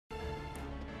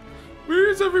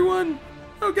Where's everyone?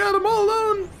 Oh god, I'm all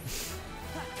alone.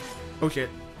 Oh shit.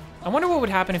 I wonder what would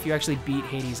happen if you actually beat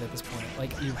Hades at this point.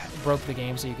 Like, you broke the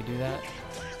game so you could do that.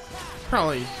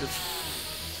 Probably just...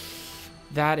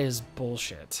 That is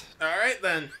bullshit. Alright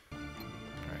then.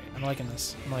 Alright, I'm liking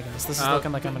this. I'm liking this. This is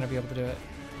looking like I'm gonna be able to do it.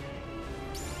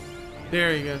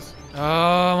 There he goes.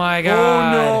 Oh my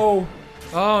god. Oh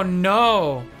no. Oh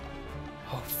no.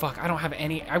 Oh fuck, I don't have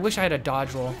any. I wish I had a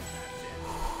dodge roll.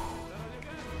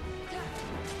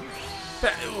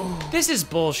 This is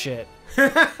bullshit.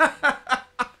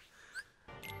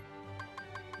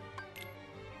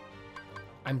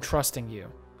 I'm trusting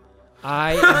you.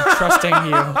 I am trusting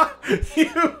you.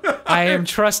 I am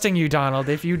trusting you, Donald.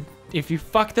 If you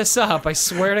fuck this up, I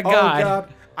swear to God. Oh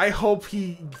God. I hope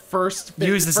he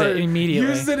uses it immediately.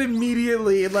 Used it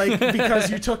immediately, like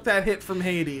because you took that hit from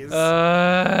Hades.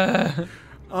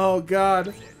 Oh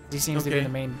God. He seems to be the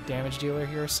main damage dealer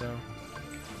here, so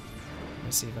let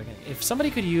me see if I can. If somebody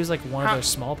could use like one of those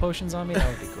small potions on me, that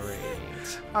would be great.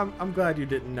 I'm glad you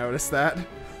didn't notice that.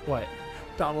 What?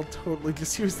 Donald totally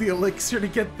just used the elixir to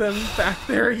get them back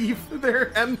their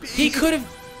MP. He could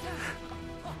have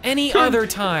any other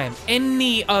time,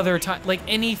 like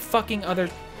any fucking other.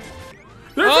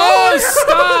 Oh,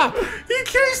 stop! He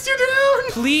chased you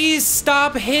down! Please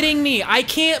stop hitting me! I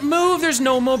can't move, there's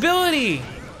no mobility!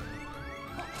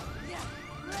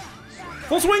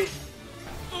 Full swing!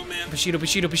 Oh man. Bushido,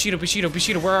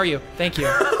 where are you? Thank you.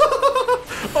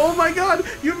 Oh my god,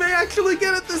 you may actually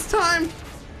get it this time!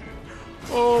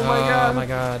 Oh my god. Oh my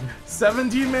god.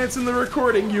 17 minutes in the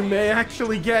recording, you may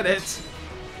actually get it.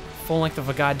 Full length of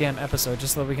a goddamn episode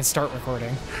just so that we can start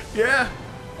recording. Yeah.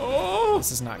 Oh!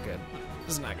 This is not good.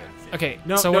 This is not good. Okay,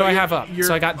 no, so what do I have up?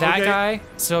 So I got that guy.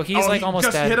 So he's like almost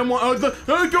just dead. Hit him.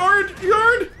 Oh, guard!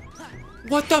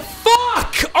 What the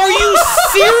fuck? Are you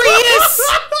serious?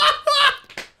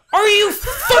 Are you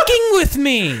fucking with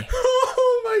me?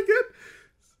 Oh my god.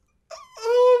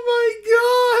 Oh my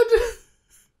god.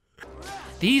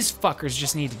 These fuckers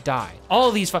just need to die.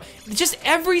 All these just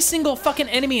every single fucking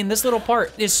enemy in this little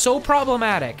part is so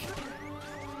problematic.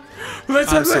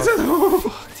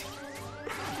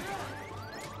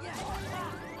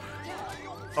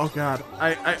 Oh god,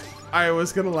 I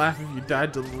was gonna laugh if you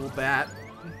died to the little bat.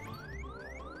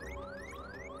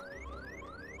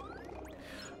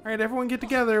 Alright, everyone get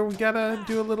together. We gotta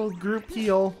do a little group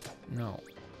heal. No.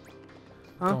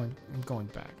 Huh? I'm going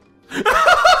back.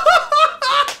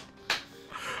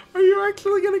 Are you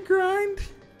actually gonna grind?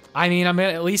 I mean, I'm gonna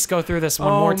at least go through this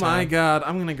one more time. Oh my god,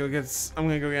 I'm gonna go get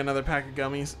another pack of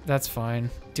gummies. That's fine.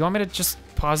 Do you want me to just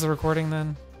pause the recording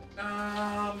then?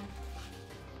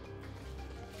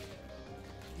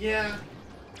 Yeah.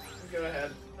 Go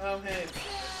ahead. Oh hey.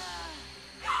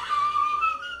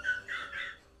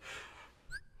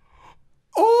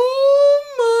 Oh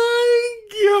my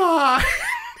god!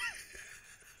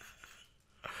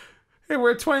 Hey,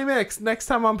 we're at 20 minutes. Next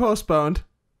time on Postboned.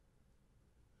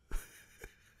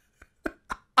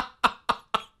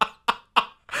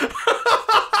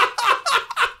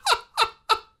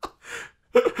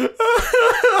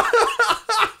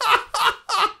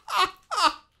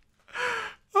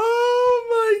 Oh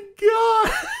my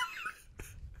god!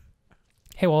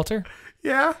 Hey, Walter.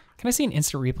 Yeah? Can I see an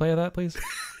instant replay of that, please?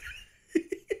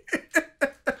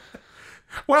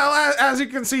 Well, as you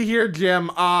can see here, Jim,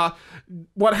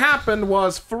 what happened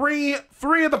was three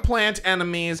of the plant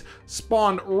enemies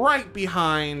spawned right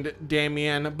behind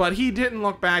Damian, but he didn't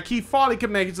look back. He thought he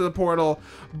could make it to the portal,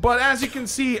 but as you can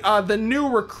see, the new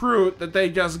recruit that they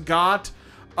just got,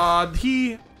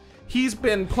 he's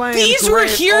been playing. These were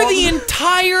here the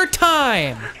entire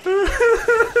time.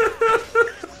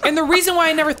 And the reason why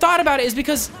I never thought about it is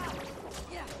because,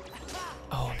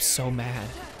 oh, I'm so mad.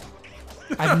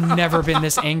 I've never been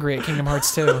this angry at Kingdom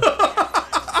Hearts 2.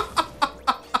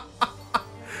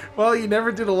 Well, you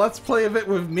never did a Let's Play of it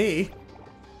with me.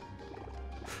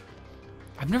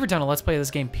 I've never done a Let's Play of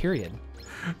this game, period.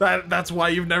 That's why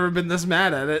you've never been this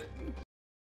mad at it.